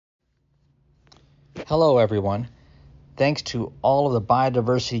Hello, everyone. Thanks to all of the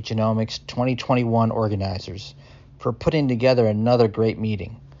Biodiversity Genomics 2021 organizers for putting together another great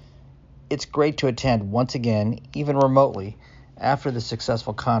meeting. It's great to attend once again, even remotely, after the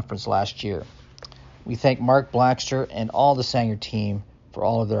successful conference last year. We thank Mark Blackster and all the Sanger team for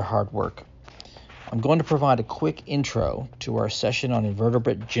all of their hard work. I'm going to provide a quick intro to our session on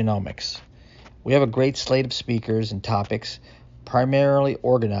invertebrate genomics. We have a great slate of speakers and topics, primarily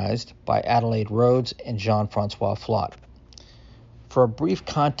organized by Adelaide Rhodes and Jean-Francois Flott. For a brief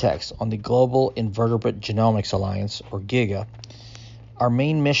context on the Global Invertebrate Genomics Alliance, or GIGA, our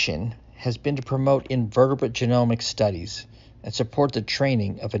main mission has been to promote invertebrate genomic studies and support the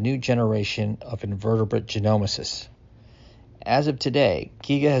training of a new generation of invertebrate genomicists. As of today,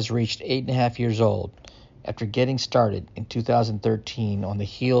 GIGA has reached 8.5 years old after getting started in 2013 on the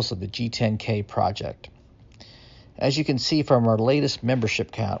heels of the G10K project. As you can see from our latest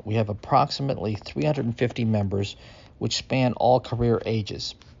membership count, we have approximately 350 members which span all career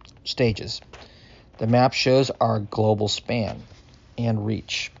stages. The map shows our global span and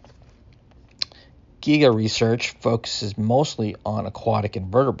reach. GIGA research focuses mostly on aquatic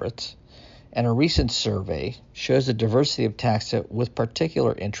invertebrates, and a recent survey shows the diversity of taxa with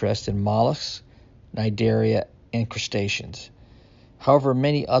particular interest in mollusks, cnidaria, and crustaceans. However,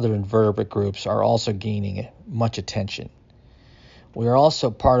 many other invertebrate groups are also gaining much attention. We are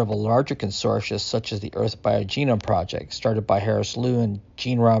also part of a larger consortia such as the Earth Biogenome Project, started by Harris Liu and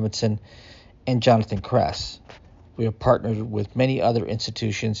Gene Robinson and Jonathan Kress. We have partnered with many other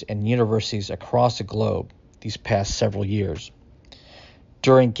institutions and universities across the globe these past several years.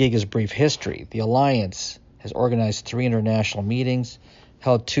 During GIGA's brief history, the Alliance has organized 3 international meetings,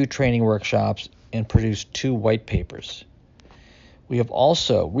 held 2 training workshops, and produced 2 white papers. We have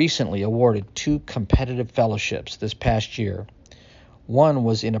also recently awarded 2 competitive fellowships this past year. One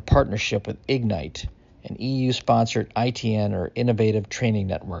was in a partnership with Ignite, an EU-sponsored ITN or Innovative Training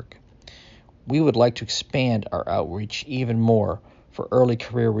Network. We would like to expand our outreach even more for early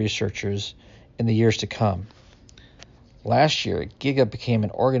career researchers in the years to come. Last year, GIGA became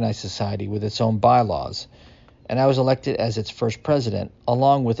an organized society with its own bylaws, and I was elected as its first president,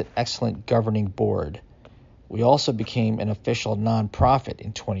 along with an excellent governing board. We also became an official nonprofit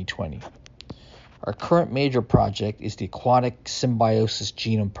in 2020. Our current major project is the Aquatic Symbiosis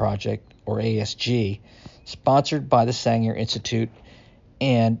Genome Project, or ASG, sponsored by the Sanger Institute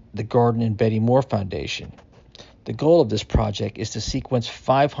and the Gordon and Betty Moore Foundation. The goal of this project is to sequence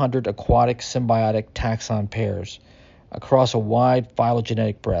 500 aquatic symbiotic taxon pairs across a wide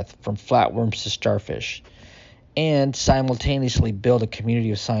phylogenetic breadth from flatworms to starfish, and simultaneously build a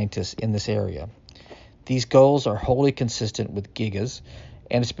community of scientists in this area. These goals are wholly consistent with GIGA's,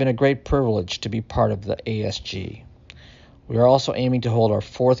 and it's been a great privilege to be part of the ASG. We are also aiming to hold our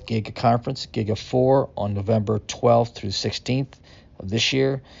 4th GIGA conference, GIGA 4, on November 12th through 16th of this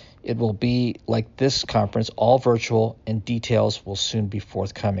year. It will be like this conference, all virtual, and details will soon be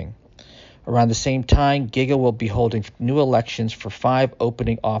forthcoming. Around the same time, GIGA will be holding new elections for 5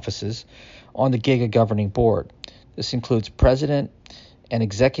 opening offices on the GIGA governing board. This includes president and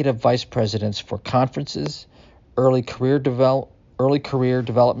executive vice presidents for conferences, early career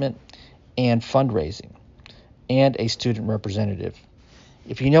development, and fundraising, and a student representative.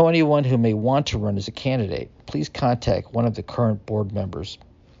 If you know anyone who may want to run as a candidate, please contact one of the current board members,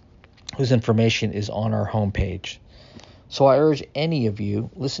 whose information is on our homepage. So I urge any of you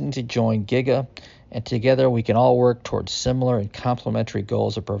listening to join GIGA, and together we can all work towards similar and complementary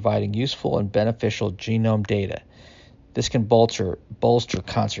goals of providing useful and beneficial genome data. This can bolster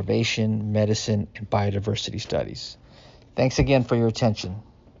conservation, medicine, and biodiversity studies. Thanks again for your attention.